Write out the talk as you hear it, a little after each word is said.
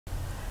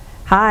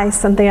Hi,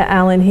 Cynthia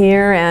Allen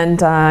here,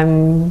 and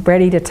I'm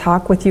ready to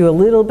talk with you a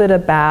little bit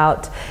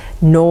about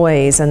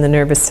noise and the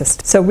nervous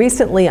system. So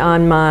recently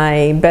on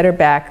my Better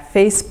Back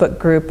Facebook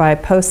group, I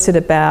posted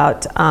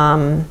about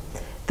the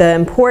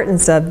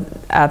importance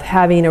of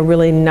having a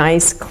really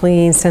nice,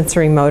 clean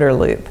sensory motor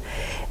loop.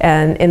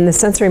 And in the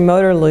sensory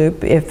motor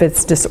loop, if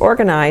it's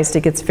disorganized,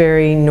 it gets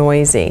very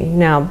noisy.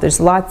 Now, there's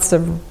lots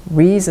of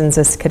reasons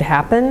this could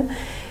happen.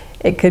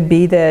 It could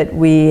be that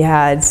we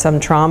had some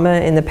trauma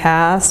in the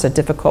past, a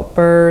difficult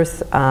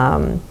birth.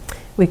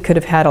 We could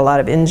have had a lot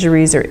of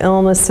injuries or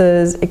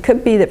illnesses. It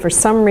could be that for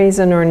some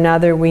reason or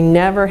another, we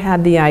never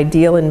had the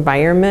ideal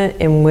environment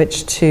in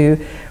which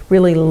to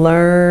really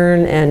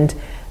learn and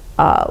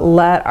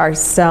let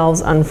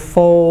ourselves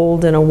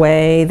unfold in a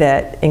way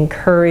that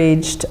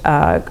encouraged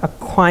a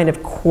kind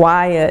of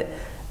quiet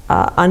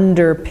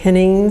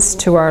underpinnings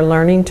to our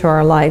learning, to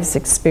our life's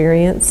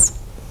experience.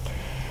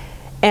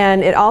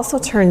 And it also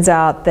turns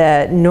out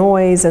that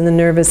noise and the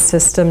nervous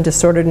system,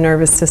 disordered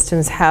nervous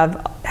systems,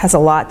 has a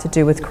lot to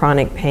do with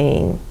chronic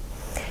pain.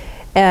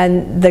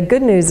 And the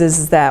good news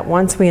is that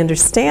once we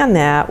understand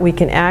that, we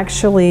can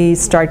actually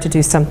start to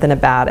do something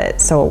about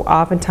it. So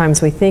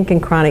oftentimes we think in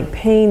chronic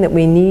pain that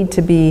we need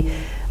to be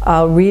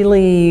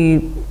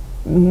really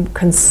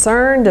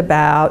concerned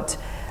about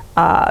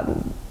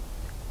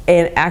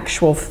an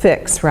actual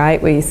fix,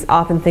 right? We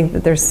often think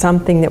that there's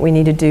something that we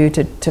need to do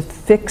to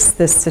fix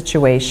this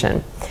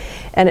situation.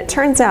 And it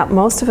turns out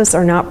most of us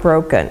are not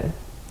broken,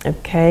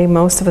 okay?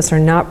 Most of us are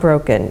not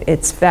broken.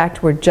 It's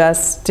fact, we're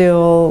just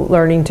still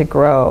learning to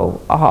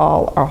grow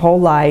our whole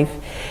life.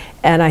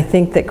 And I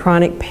think that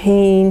chronic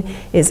pain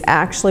is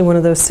actually one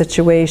of those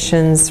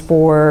situations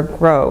for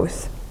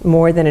growth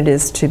more than it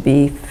is to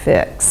be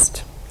fixed,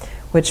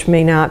 which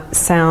may not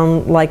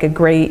sound like a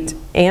great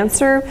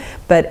answer,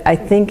 but I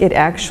think it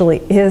actually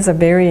is a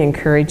very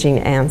encouraging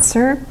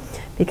answer,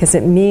 because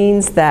it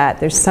means that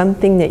there's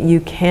something that you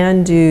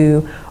can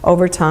do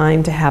over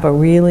time to have a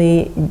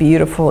really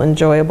beautiful,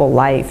 enjoyable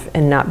life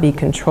and not be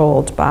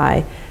controlled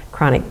by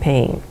chronic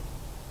pain.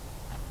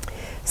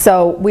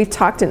 So we've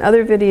talked in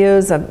other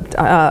videos,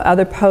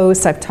 other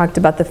posts, I've talked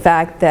about the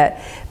fact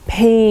that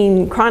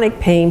pain, chronic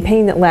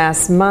pain that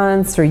lasts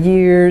months or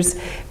years,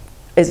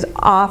 is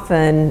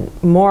often,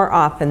 more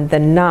often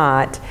than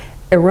not,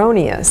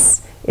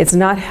 erroneous. It's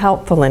not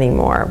helpful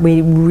anymore.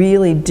 We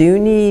really do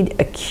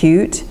need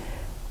acute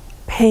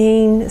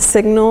pain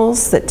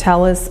signals that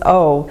tell us,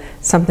 oh,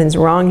 something's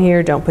wrong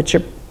here. Don't put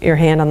your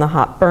hand on the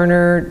hot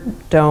burner.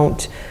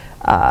 Don't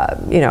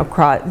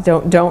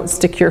don't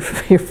stick your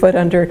foot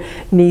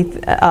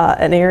underneath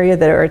an area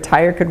that or a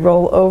tire could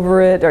roll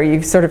over it, or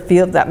you sort of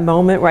feel that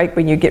moment, right,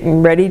 when you're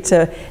getting ready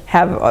to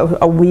have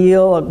a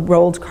wheel, a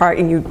rolled cart,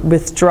 and you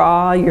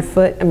withdraw your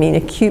foot. I mean,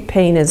 acute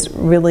pain is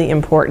really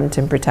important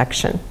in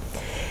protection.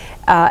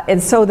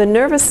 And so the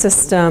nervous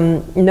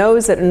system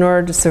knows that in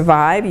order to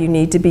survive, you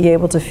need to be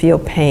able to feel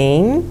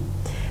pain.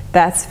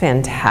 That's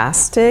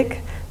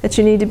fantastic that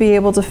you need to be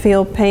able to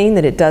feel pain,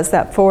 that it does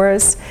that for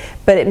us,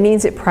 but it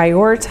means it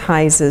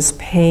prioritizes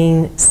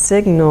pain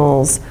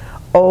signals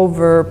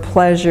over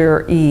pleasure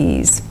or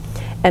ease.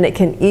 And it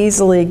can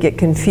easily get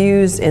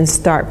confused and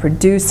start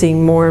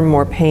producing more and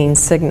more pain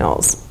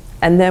signals.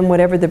 And then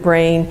whatever the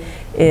brain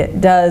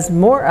it does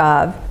more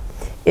of,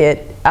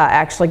 it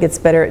actually gets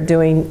better at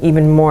doing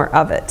even more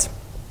of it.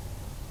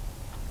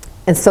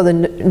 And so the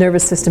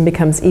nervous system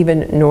becomes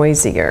even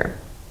noisier.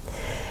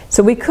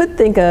 So we could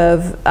think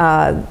of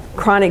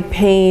chronic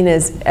pain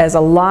as a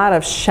lot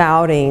of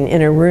shouting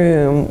in a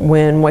room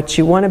when what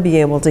you want to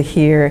be able to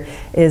hear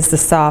is the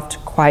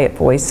soft, quiet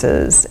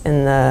voices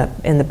in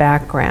the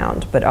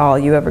background, but all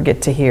you ever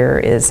get to hear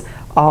is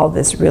all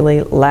this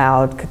really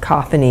loud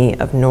cacophony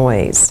of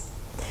noise.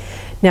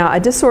 Now, a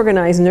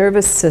disorganized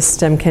nervous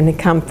system can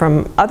come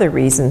from other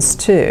reasons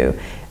too.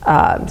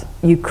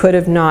 You could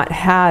have not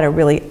had a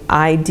really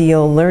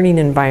ideal learning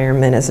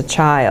environment as a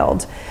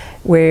child,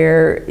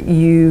 where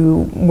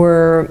you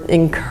were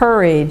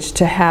encouraged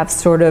to have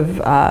sort of,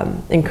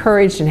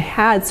 encouraged and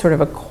had sort of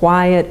a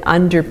quiet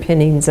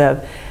underpinnings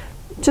of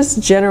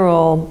just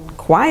general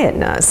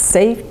quietness,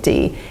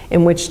 safety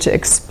in which to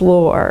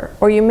explore.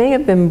 Or you may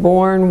have been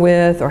born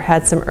with or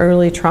had some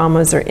early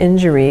traumas or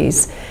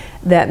injuries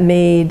that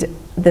made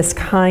this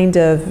kind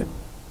of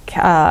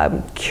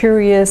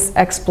curious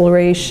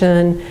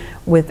exploration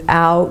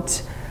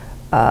without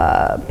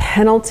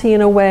penalty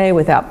in a way,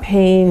 without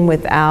pain,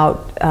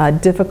 without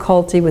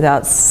difficulty,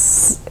 without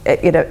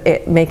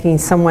it making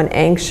someone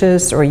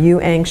anxious or you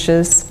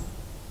anxious.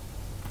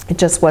 It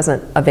just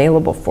wasn't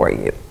available for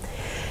you.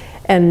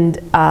 And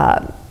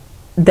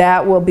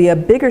that will be a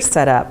bigger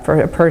setup for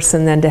a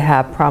person than to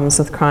have problems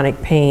with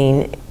chronic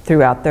pain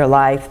throughout their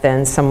life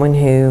than someone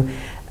who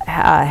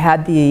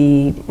had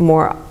the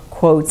more,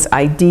 quotes,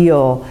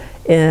 ideal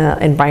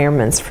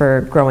environments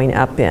for growing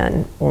up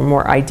in, or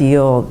more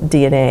ideal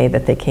DNA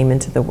that they came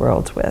into the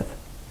world with.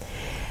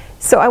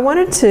 So I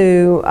wanted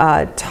to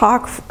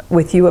talk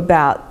with you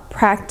about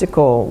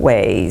practical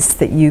ways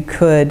that you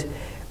could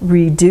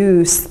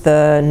reduce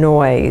the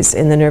noise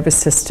in the nervous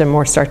system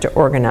or start to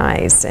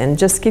organize, and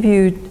just give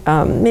you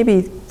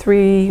maybe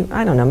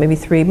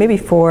maybe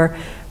four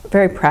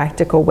very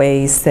practical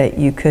ways that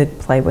you could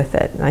play with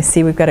it. And I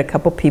see we've got a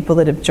couple people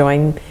that have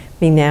joined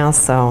me now,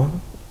 so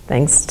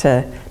nice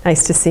to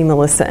see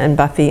Melissa and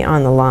Buffy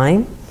on the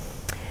line.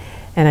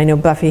 And I know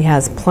Buffy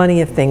has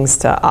plenty of things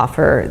to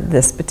offer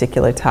this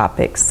particular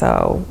topic,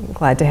 so I'm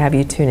glad to have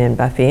you tune in,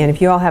 Buffy. And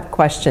if you all have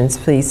questions,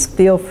 please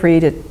feel free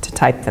to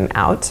type them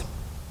out.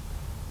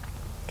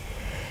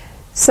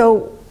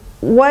 So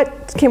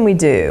what can we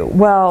do?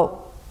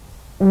 Well,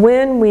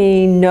 when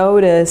we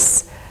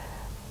notice,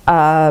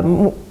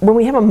 when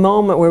we have a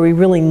moment where we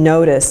really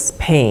notice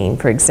pain,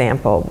 for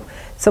example,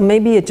 so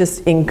maybe it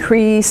just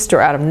increased or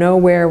out of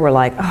nowhere, we're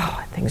like,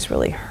 oh, things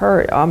really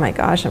hurt. Oh my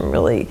gosh, I'm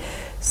really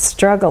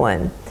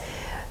struggling.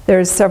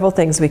 There's several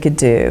things we could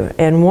do.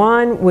 And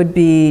one would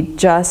be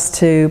just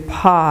to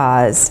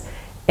pause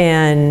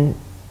and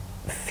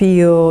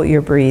feel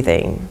your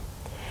breathing.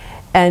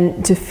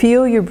 And to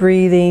feel your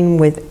breathing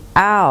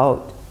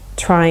without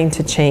trying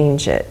to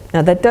change it.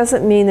 Now that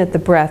doesn't mean that the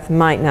breath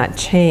might not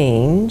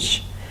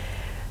change,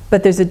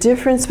 but there's a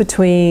difference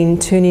between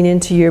tuning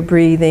into your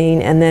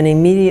breathing and then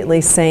immediately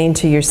saying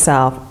to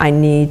yourself, I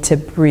need to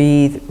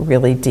breathe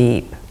really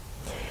deep.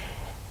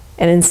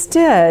 And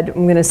instead,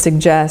 I'm going to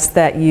suggest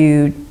that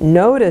you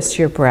notice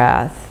your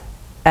breath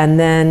and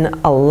then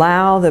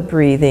allow the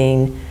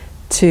breathing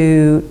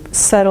to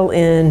settle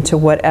into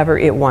whatever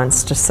it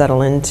wants to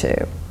settle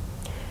into.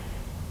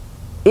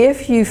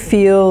 If you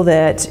feel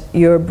that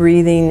your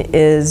breathing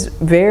is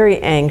very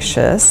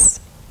anxious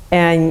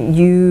and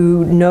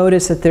you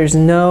notice that there's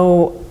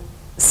no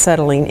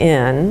settling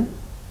in,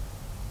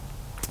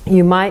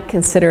 you might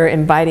consider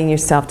inviting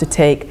yourself to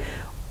take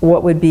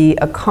what would be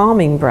a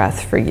calming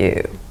breath for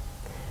you.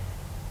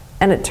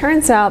 And it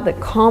turns out that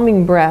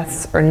calming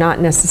breaths are not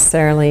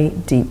necessarily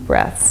deep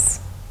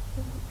breaths.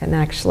 And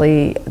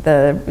actually,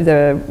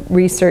 the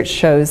research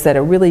shows that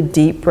a really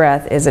deep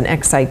breath is an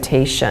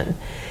excitation.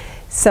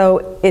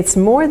 So it's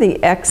more the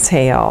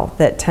exhale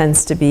that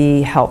tends to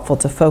be helpful,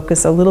 to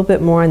focus a little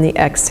bit more on the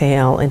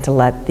exhale and to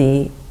let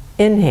the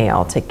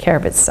inhale take care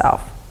of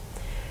itself.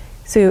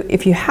 So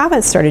if you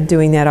haven't started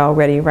doing that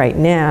already right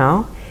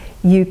now,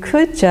 you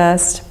could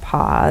just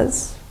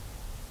pause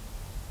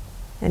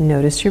and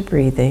notice your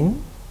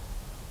breathing.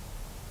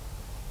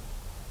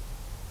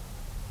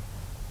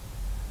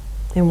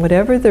 And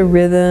whatever the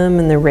rhythm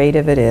and the rate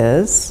of it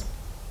is,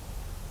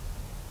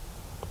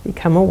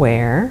 become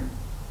aware.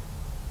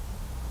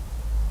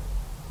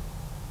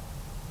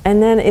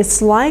 And then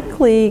it's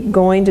likely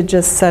going to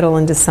just settle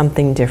into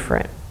something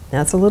different.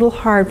 Now it's a little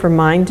hard for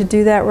mine to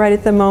do that right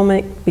at the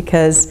moment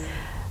because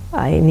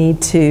I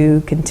need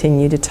to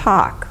continue to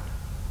talk.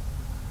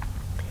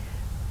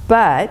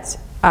 But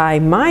I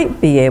might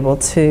be able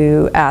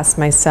to ask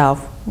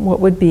myself,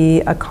 what would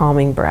be a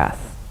calming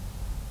breath?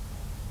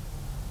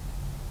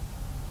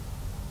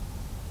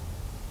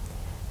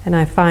 And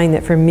I find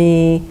that for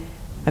me,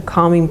 a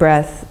calming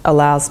breath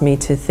allows me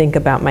to think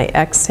about my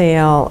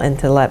exhale and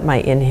to let my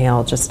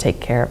inhale just take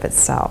care of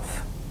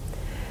itself.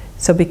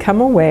 So become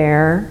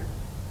aware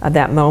of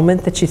that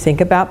moment that you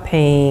think about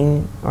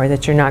pain or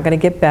that you're not going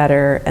to get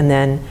better, and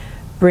then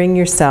bring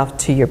yourself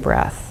to your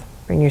breath.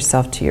 Bring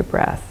yourself to your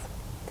breath.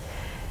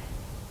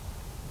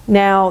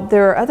 Now,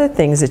 there are other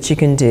things that you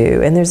can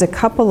do, and there's a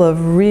couple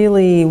of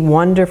really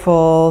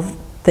wonderful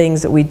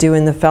things that we do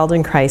in the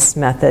Feldenkrais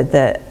method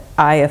that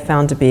I have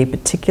found to be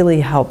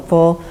particularly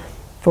helpful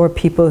for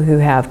people who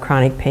have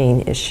chronic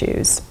pain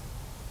issues.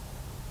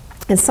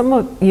 And some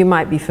of you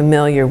might be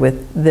familiar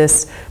with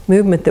this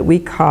movement that we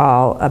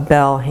call a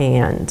bell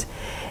hand.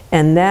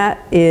 And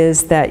that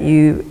is that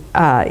you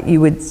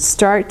would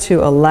start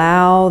to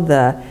allow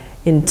the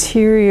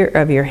interior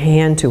of your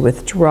hand to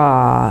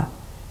withdraw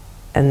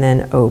and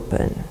then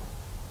open,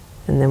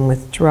 and then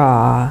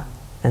withdraw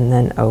and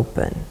then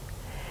open.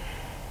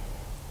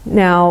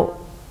 Now,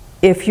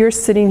 if you're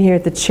sitting here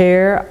at the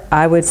chair,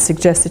 I would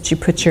suggest that you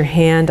put your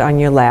hand on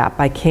your lap.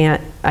 I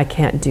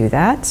can't do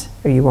that,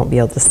 or you won't be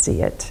able to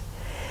see it.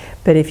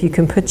 But if you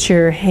can put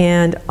your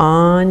hand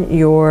on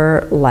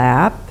your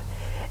lap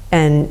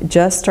and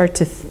just start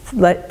to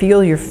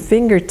feel your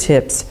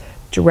fingertips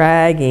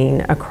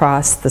dragging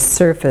across the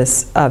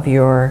surface of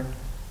your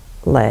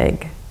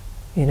leg,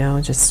 you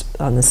know, just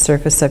on the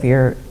surface of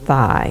your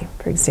thigh,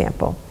 for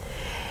example.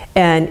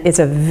 And it's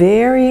a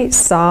very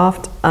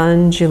soft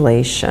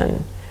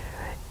undulation.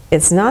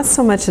 It's not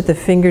so much that the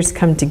fingers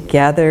come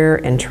together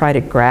and try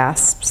to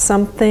grasp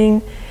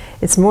something.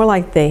 It's more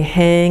like they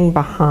hang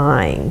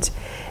behind.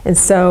 And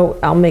so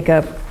I'll make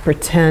a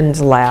pretend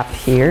lap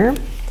here.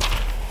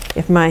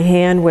 If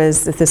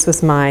this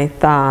was my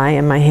thigh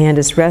and my hand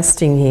is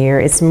resting here,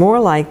 it's more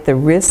like the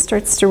wrist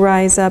starts to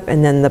rise up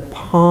and then the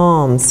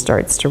palm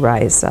starts to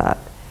rise up.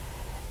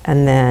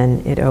 And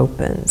then it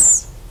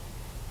opens.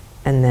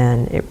 And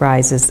then it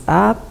rises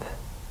up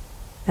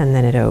and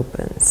then it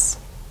opens.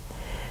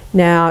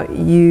 Now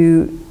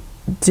you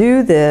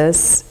do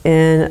this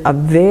in a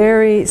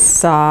very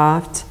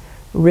soft,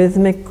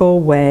 rhythmical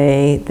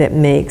way that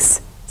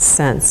makes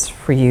sense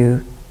for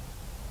you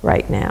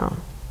right now.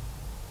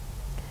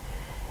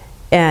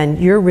 And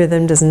your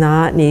rhythm does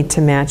not need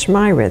to match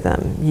my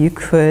rhythm. You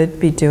could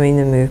be doing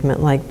the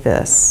movement like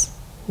this.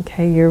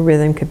 Okay, your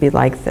rhythm could be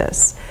like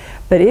this.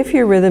 But if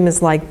your rhythm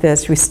is like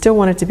this, we still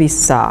want it to be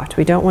soft.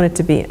 We don't want it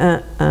to be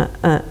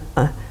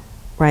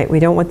right? We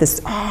don't want this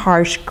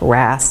harsh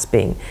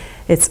grasping.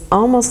 It's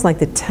almost like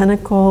the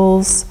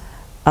tentacles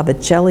of a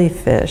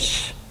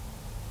jellyfish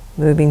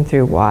moving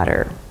through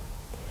water.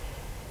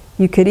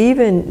 You could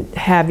even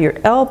have your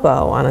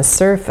elbow on a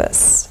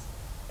surface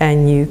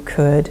and you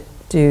could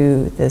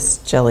do this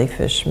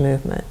jellyfish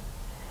movement.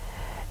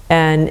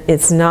 And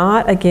it's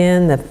not,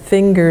 again, the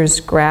fingers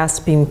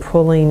grasping,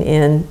 pulling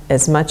in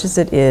as much as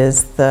it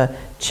is the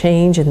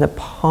change in the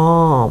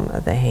palm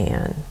of the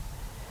hand.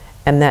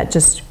 And that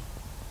just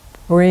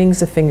brings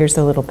the fingers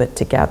a little bit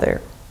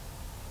together.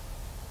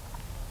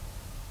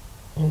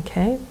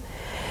 Okay?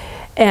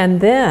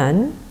 And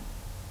then,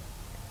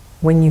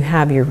 when you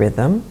have your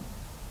rhythm,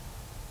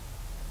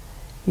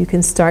 you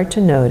can start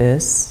to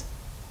notice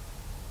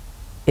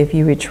if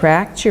you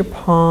retract your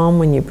palm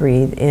when you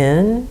breathe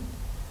in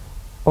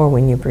or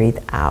when you breathe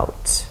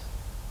out.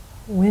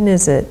 When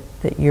is it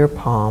that your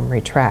palm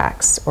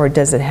retracts, or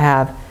does it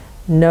have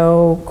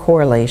no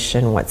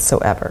correlation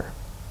whatsoever?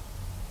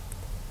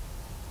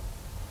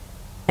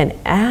 And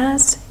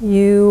as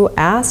you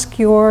ask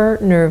your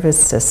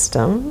nervous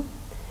system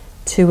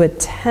to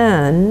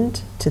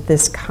attend to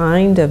this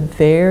kind of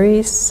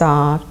very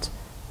soft,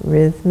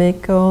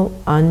 rhythmical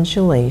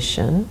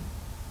undulation,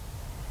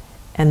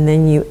 and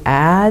then you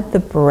add the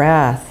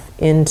breath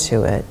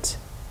into it,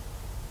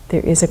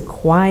 there is a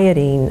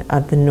quieting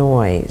of the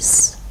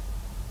noise.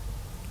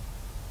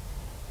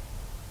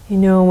 You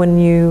know, when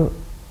you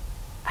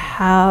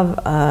have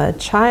a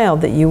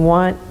child that you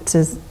want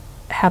to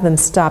have them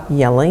stop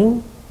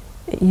yelling,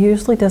 it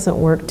usually doesn't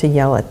work to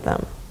yell at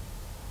them.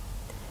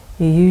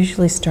 You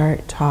usually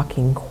start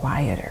talking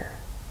quieter,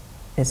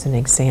 as an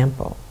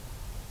example.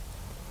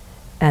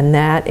 And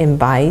that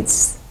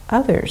invites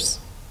others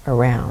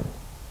around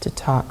to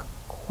talk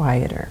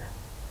quieter.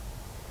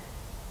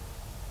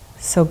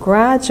 So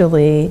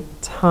gradually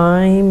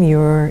time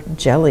your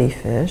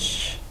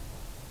jellyfish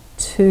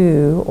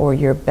to, or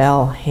your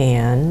bell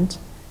hand,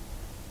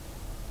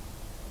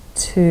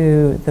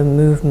 to the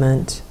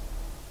movement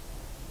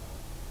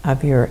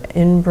of your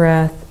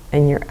in-breath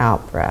and your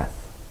out-breath.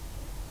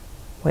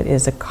 What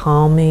is a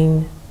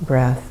calming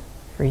breath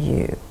for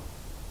you?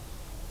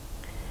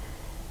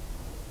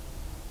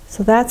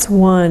 So that's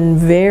one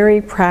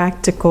very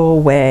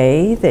practical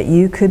way that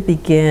you could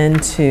begin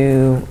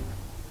to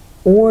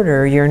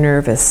order your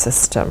nervous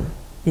system,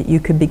 that you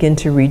could begin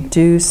to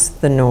reduce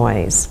the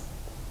noise.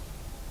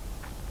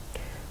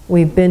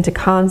 We've been to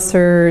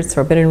concerts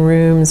or been in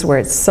rooms where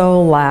it's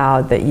so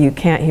loud that you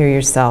can't hear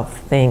yourself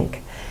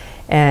think,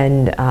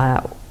 and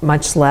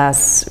much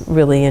less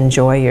really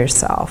enjoy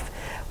yourself.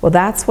 Well,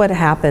 that's what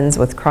happens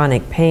with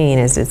chronic pain,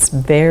 is it's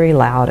very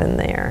loud in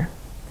there.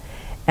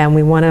 And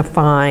we want to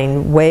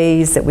find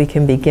ways that we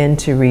can begin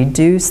to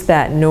reduce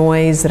that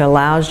noise that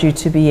allows you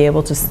to be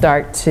able to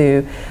start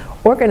to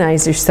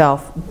organize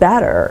yourself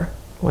better.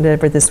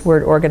 Whatever this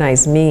word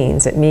organize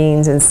means. It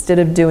means instead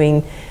of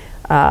doing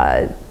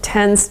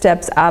 10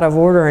 steps out of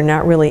order and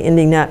not really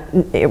ending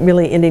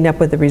up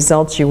with the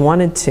results you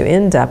wanted to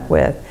end up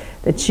with,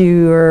 that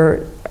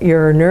your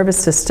nervous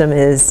system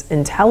is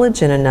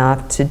intelligent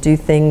enough to do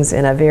things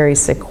in a very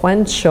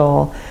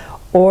sequential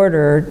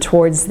order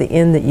towards the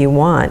end that you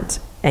want,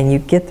 and you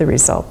get the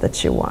result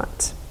that you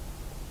want.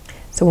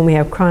 So when we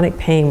have chronic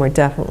pain, we're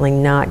definitely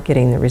not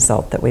getting the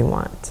result that we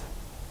want.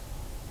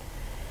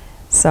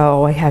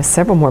 So I have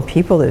several more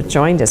people that have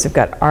joined us. We've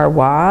got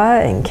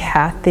Arwa and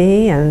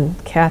Kathy.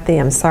 And Kathy,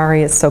 I'm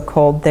sorry it's so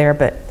cold there,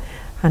 but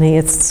honey,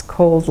 it's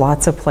cold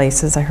lots of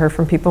places. I heard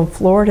from people in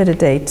Florida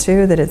today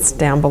too that it's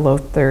down below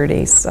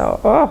 30.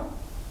 So,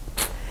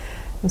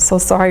 I'm so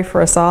sorry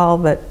for us all,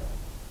 but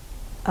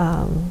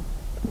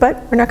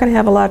we're not going to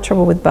have a lot of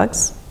trouble with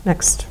bugs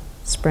next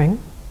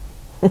spring.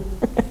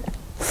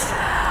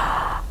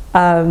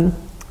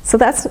 So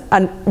that's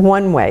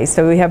one way.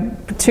 So we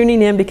have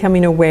tuning in,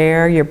 becoming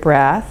aware, your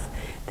breath.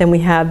 Then we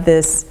have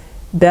this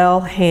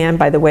bell hand.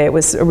 By the way, it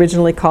was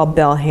originally called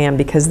bell hand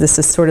because this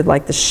is sort of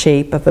like the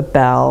shape of a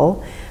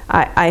bell.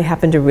 I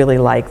happen to really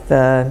like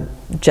the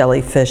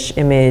jellyfish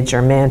image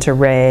or manta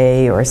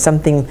ray or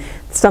something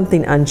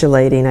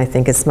undulating. I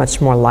think it's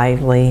much more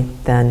lively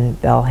than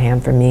bell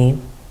hand for me,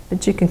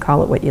 but you can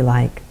call it what you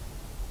like.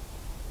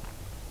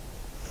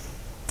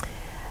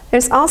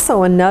 There's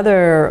also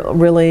another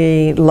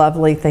really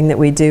lovely thing that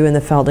we do in the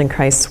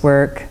Feldenkrais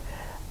work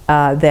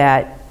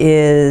that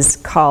is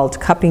called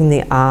cupping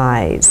the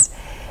eyes.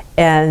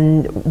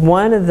 And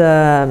one of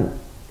the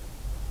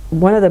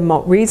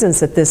reasons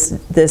that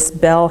this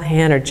bell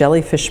hand or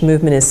jellyfish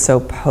movement is so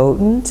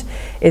potent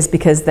is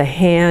because the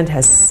hand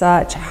has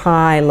such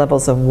high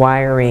levels of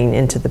wiring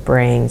into the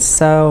brain,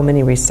 so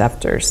many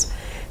receptors.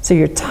 So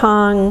your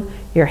tongue,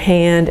 your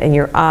hand and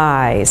your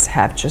eyes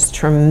have just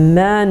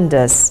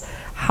tremendous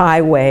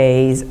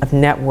highways of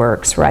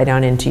networks right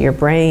on into your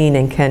brain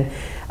and can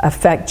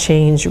affect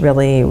change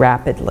really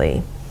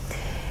rapidly.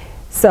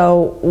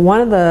 So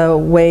one of the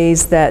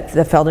ways that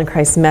the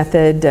Feldenkrais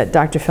method that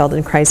Dr.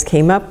 Feldenkrais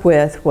came up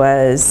with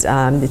was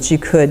that you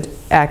could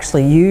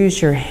actually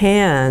use your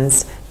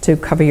hands to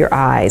cover your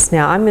eyes.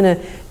 Now I'm going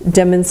to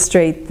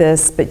demonstrate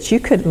this, but you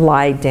could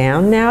lie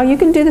down now. You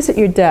can do this at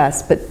your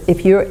desk, but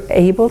if you're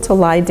able to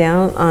lie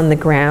down on the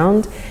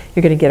ground,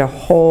 you're going to get a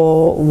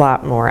whole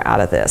lot more out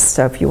of this.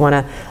 So if you want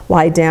to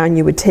lie down,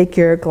 you would take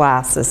your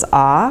glasses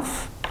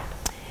off,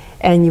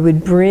 and you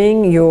would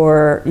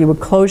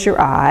close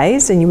your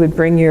eyes, and you would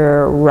bring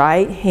your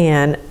right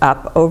hand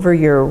up over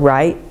your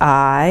right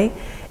eye,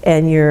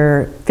 and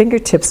your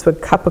fingertips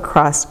would cup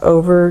across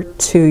over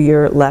to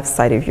your left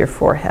side of your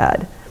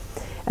forehead.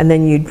 And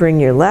then you'd bring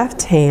your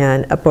left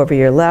hand up over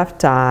your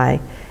left eye,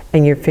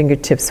 and your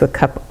fingertips would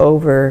cup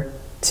over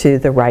to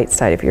the right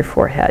side of your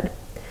forehead.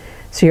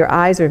 So your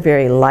eyes are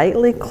very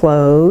lightly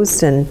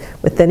closed, and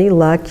with any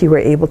luck you were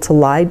able to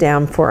lie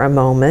down for a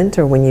moment,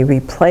 or when you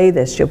replay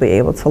this you'll be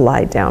able to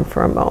lie down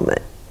for a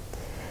moment.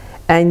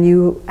 And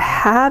you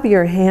have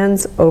your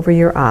hands over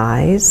your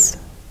eyes.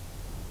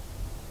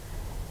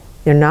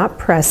 You're not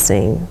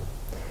pressing,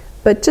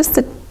 but just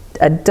to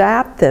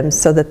adapt them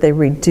so that they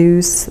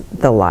reduce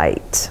the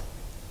light.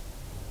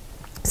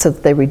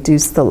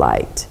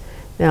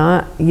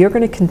 Now you're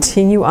going to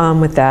continue on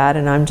with that,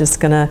 and I'm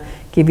just going to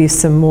give you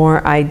some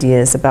more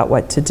ideas about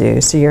what to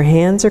do. So your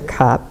hands are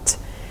cupped.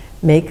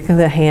 Make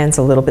the hands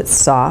a little bit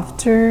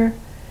softer,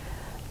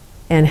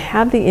 and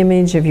have the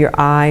image of your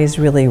eyes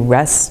really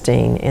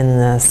resting in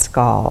the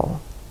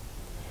skull.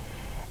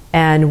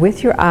 And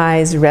with your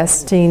eyes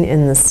resting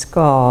in the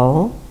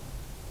skull,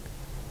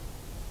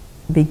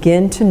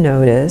 begin to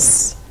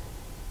notice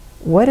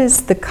what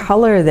is the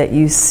color that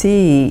you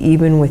see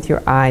even with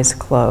your eyes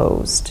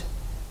closed.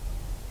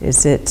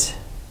 Is it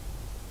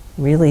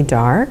really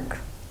dark?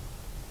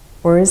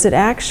 Or is it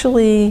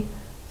actually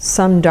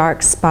some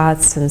dark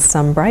spots and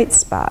some bright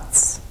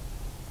spots?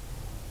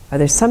 Are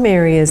there some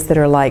areas that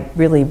are like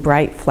really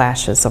bright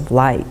flashes of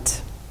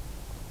light?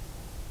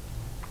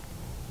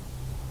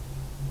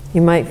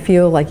 You might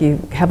feel like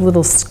you have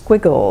little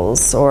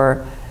squiggles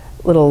or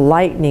little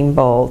lightning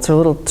bolts or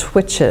little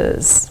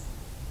twitches.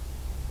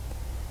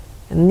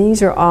 And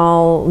these are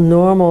all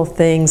normal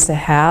things to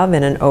have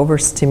in an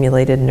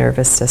overstimulated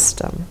nervous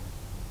system.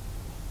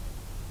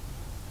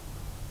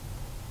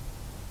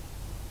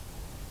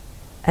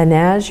 And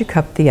as you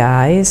cup the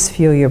eyes,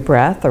 feel your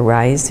breath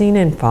arising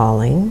and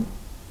falling.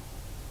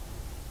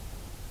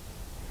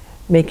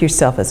 Make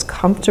yourself as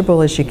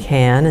comfortable as you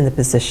can in the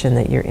position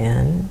that you're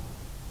in.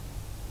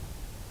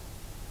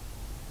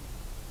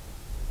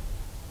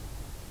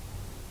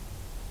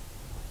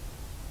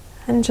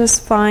 And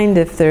just find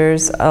if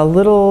there's a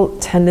little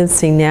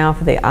tendency now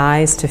for the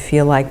eyes to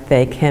feel like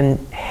they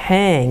can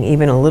hang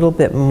even a little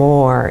bit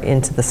more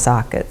into the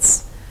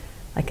sockets.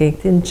 Like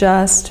it can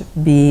just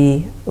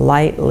be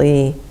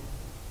lightly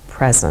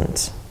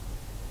present.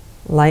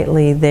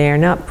 Lightly there,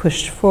 not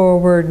pushed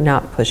forward,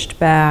 not pushed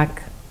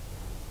back.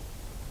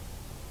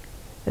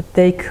 That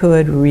they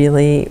could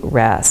really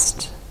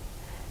rest.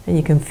 And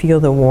you can feel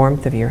the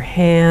warmth of your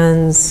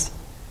hands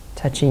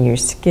touching your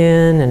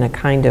skin, and a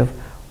kind of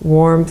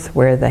warmth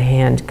where the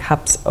hand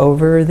cups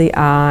over the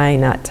eye,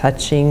 not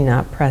touching,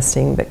 not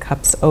pressing, but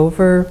cups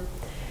over.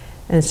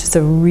 And it's just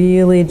a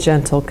really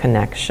gentle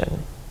connection.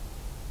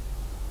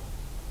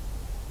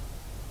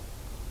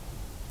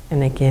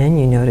 And again,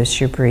 you notice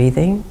your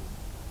breathing.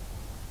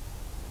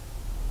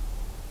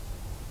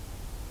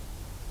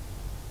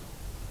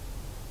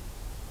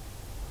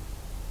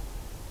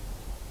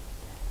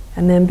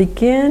 And then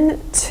begin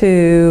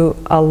to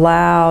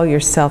allow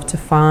yourself to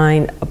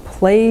find a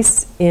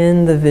place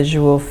in the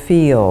visual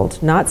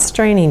field, not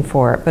straining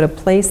for it, but a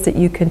place that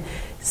you can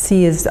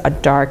see as a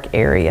dark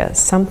area,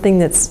 something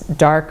that's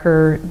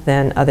darker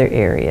than other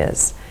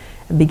areas.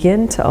 And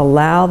begin to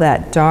allow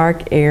that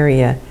dark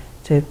area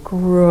to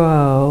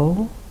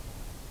grow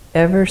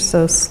ever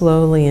so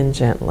slowly and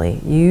gently.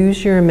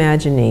 Use your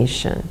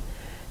imagination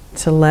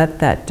to let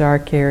that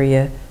dark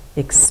area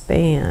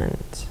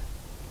expand.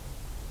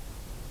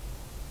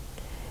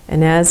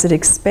 And as it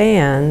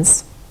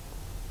expands,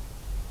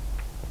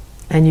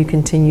 and you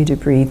continue to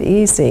breathe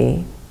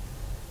easy,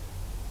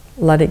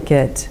 let it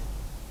get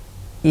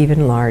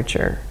even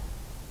larger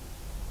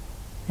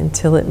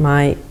until it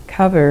might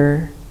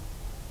cover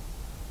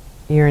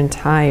your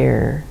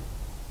entire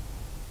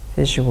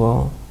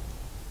visual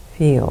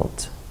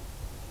field.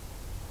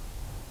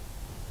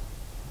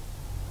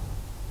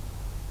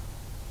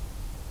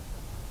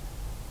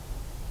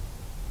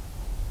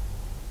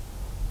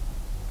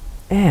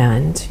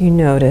 And you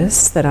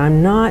notice that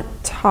I'm not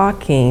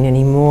talking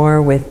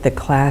anymore with the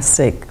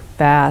classic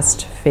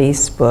fast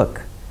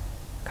Facebook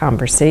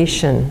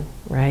conversation,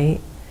 right?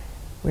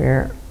 We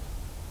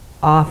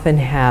often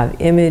have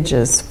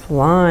images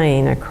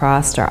flying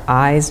across our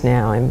eyes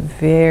now in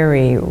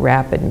very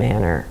rapid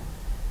manner.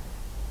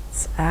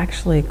 It's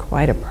actually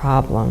quite a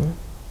problem.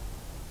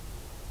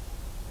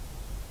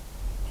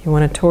 If you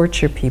want to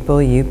torture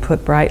people, you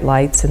put bright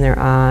lights in their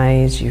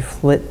eyes, you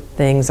flit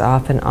things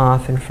off and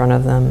off in front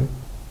of them.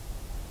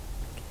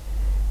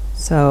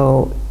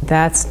 So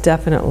that's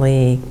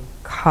definitely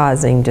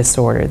causing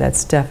disorder.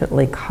 That's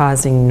definitely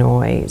causing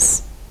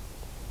noise.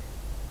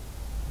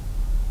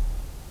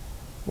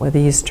 Whether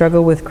you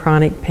struggle with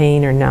chronic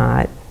pain or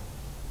not,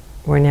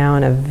 we're now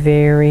in a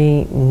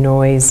very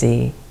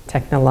noisy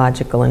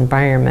technological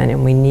environment,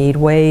 and we need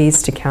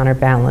ways to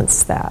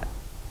counterbalance that.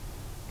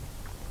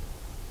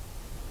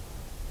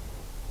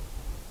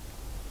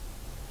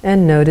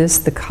 And notice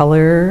the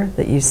color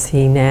that you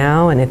see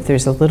now, and if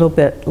there's a little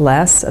bit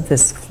less of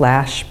this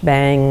flash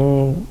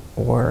bang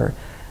or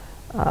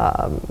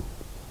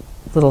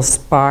little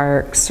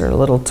sparks or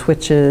little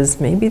twitches,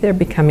 maybe they're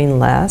becoming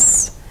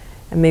less,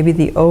 and maybe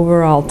the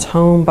overall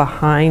tone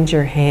behind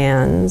your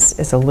hands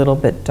is a little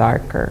bit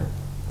darker.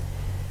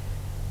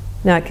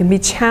 Now it can be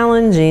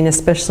challenging,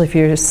 especially if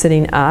you're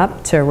sitting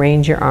up, to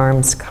arrange your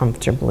arms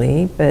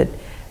comfortably, but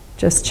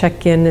just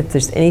check in if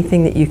there's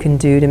anything that you can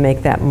do to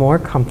make that more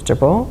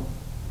comfortable.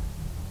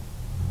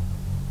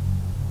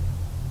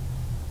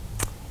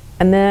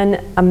 And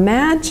then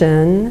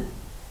imagine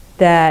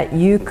that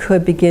you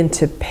could begin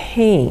to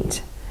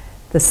paint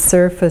the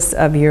surface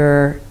of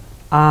your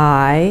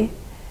eye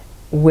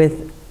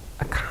with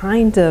a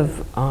kind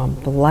of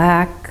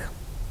black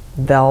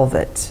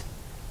velvet,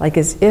 like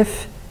as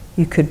if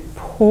you could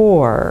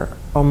pour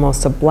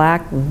almost a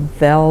black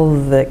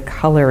velvet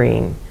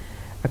coloring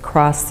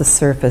across the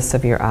surface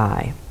of your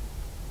eye.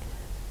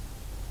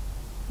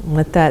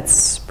 Let that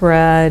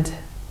spread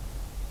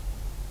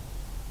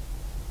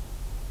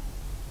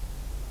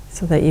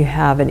so that you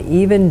have an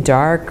even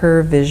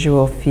darker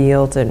visual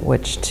field in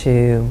which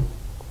to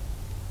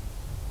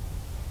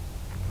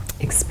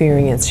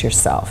experience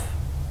yourself.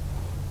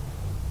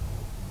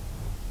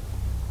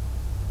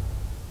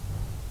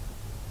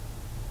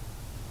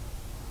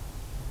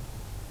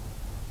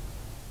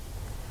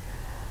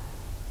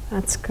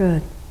 That's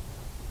good.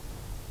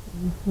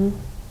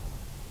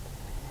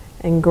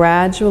 And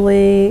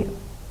gradually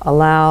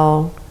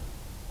allow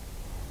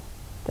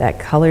that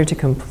color to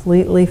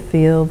completely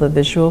fill the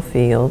visual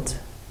field.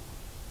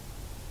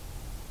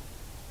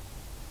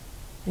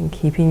 And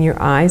keeping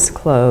your eyes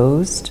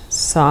closed,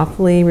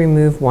 softly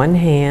remove one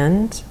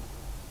hand,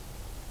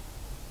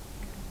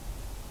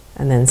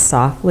 and then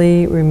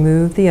softly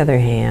remove the other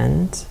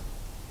hand.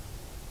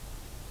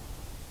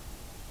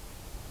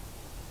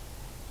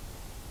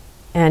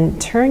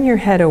 And turn your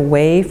head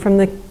away from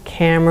the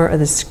camera or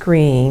the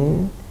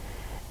screen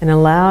and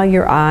allow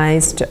your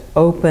eyes to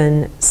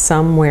open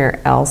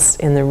somewhere else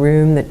in the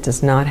room that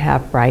does not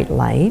have bright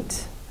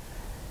light.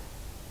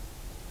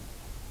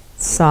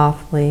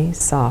 Softly,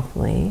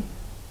 softly.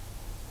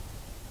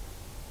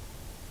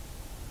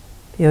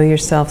 Feel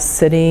yourself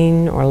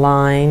sitting or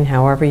lying,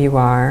 however you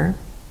are.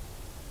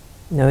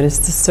 Notice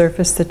the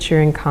surface that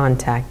you're in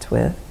contact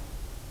with.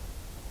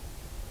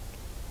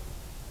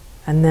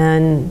 And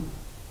then,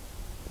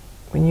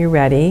 when you're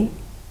ready,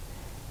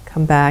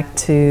 come back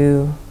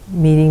to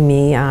meeting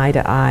me eye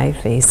to eye,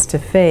 face to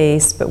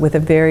face, but with a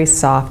very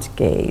soft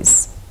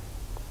gaze.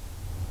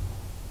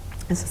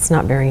 It's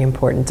not very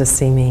important to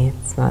see me.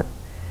 It's not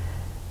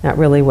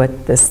really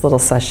what this little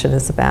session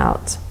is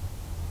about.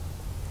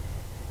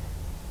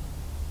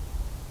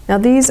 Now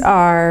these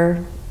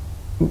are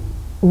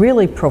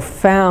really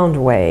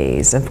profound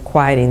ways of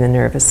quieting the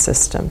nervous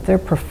system. They're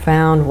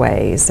profound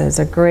ways. There's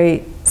a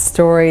great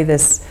story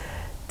that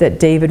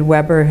David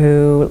Weber,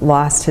 who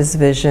lost his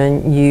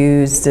vision,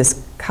 used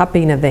this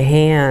cupping of the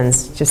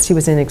hands. Just he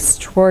was in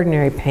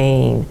extraordinary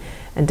pain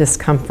and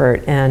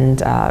discomfort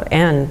and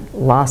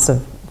loss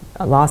of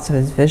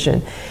his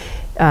vision.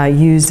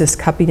 Used this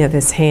cupping of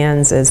his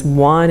hands as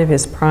one of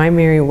his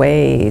primary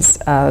ways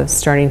of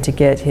starting to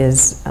get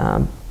his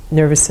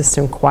nervous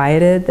system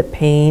quieted, the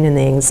pain and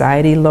the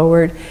anxiety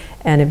lowered,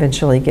 and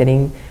eventually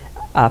getting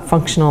a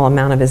functional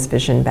amount of his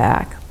vision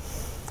back.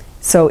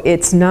 So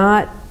it's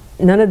not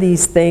none of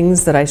these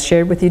things that I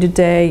shared with you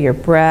today, your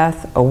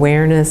breath,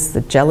 awareness,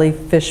 the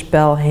jellyfish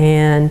bell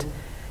hand,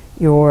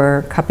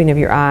 your cupping of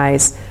your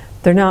eyes,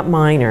 they're not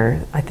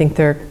minor. I think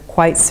they're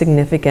quite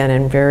significant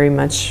and very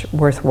much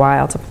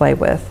worthwhile to play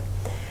with.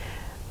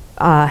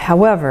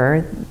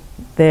 However,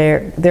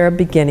 they're a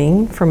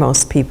beginning for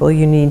most people.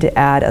 You need to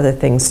add other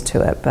things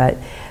to it, but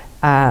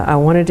I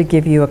wanted to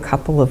give you a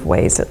couple of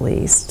ways at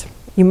least.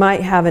 You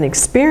might have an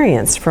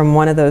experience from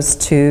one of those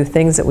two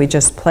things that we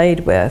just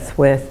played with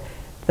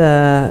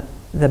the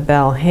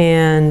bell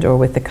hand or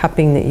with the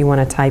cupping that you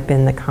want to type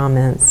in the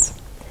comments.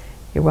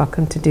 You're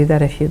welcome to do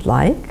that if you'd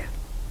like.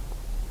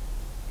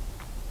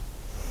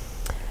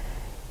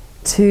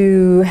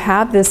 To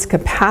have this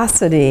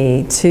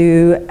capacity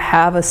to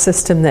have a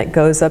system that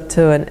goes up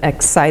to an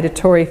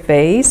excitatory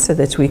phase so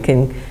that we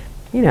can,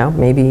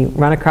 maybe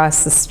run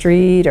across the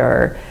street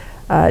or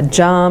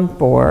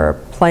jump or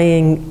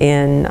playing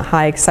in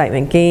high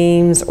excitement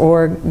games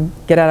or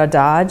get out of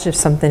Dodge if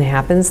something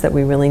happens that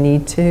we really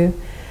need to.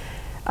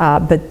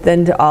 but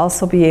then to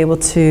also be able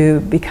to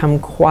become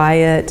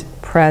quiet,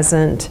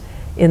 present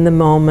in the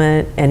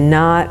moment, and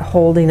not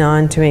holding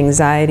on to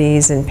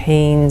anxieties and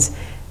pains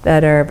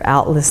that are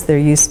outlast their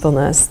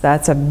usefulness.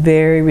 That's a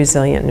very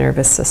resilient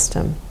nervous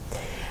system.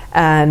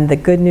 And the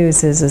good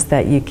news is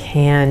that you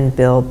can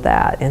build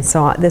that. And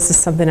so this is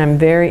something I'm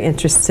very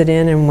interested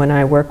in, and when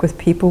I work with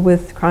people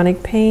with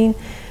chronic pain,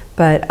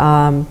 but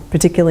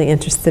particularly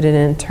interested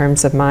in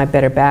terms of my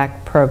Better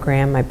Back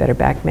program, my Better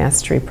Back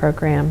Mastery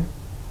program.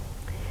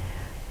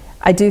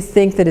 I do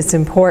think that it's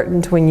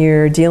important when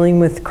you're dealing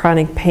with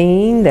chronic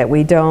pain that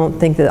we don't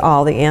think that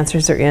all the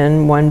answers are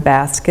in one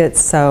basket.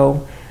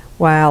 So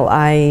while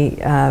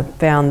I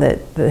found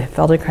that the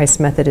Feldenkrais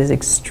method is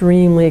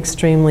extremely,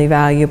 extremely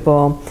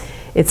valuable,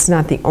 it's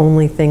not the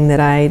only thing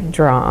that I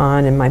draw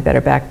on in my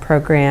Better Back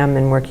program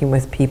and working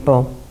with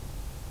people.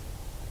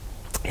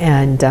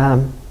 And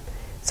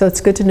so it's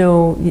good to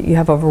know you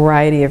have a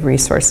variety of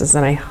resources,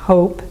 and I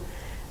hope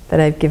that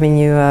I've given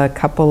you a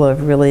couple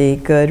of really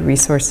good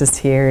resources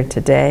here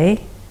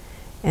today.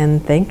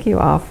 And thank you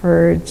all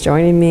for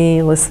joining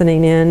me,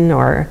 listening in,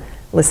 or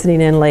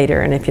listening in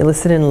later. And if you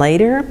listen in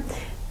later,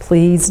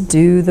 please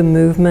do the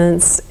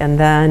movements and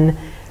then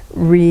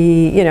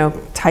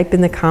type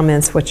in the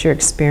comments what your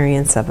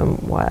experience of them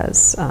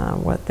was,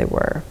 what they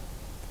were.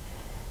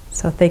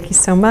 So thank you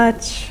so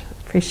much.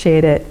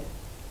 Appreciate it.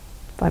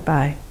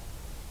 Bye-bye.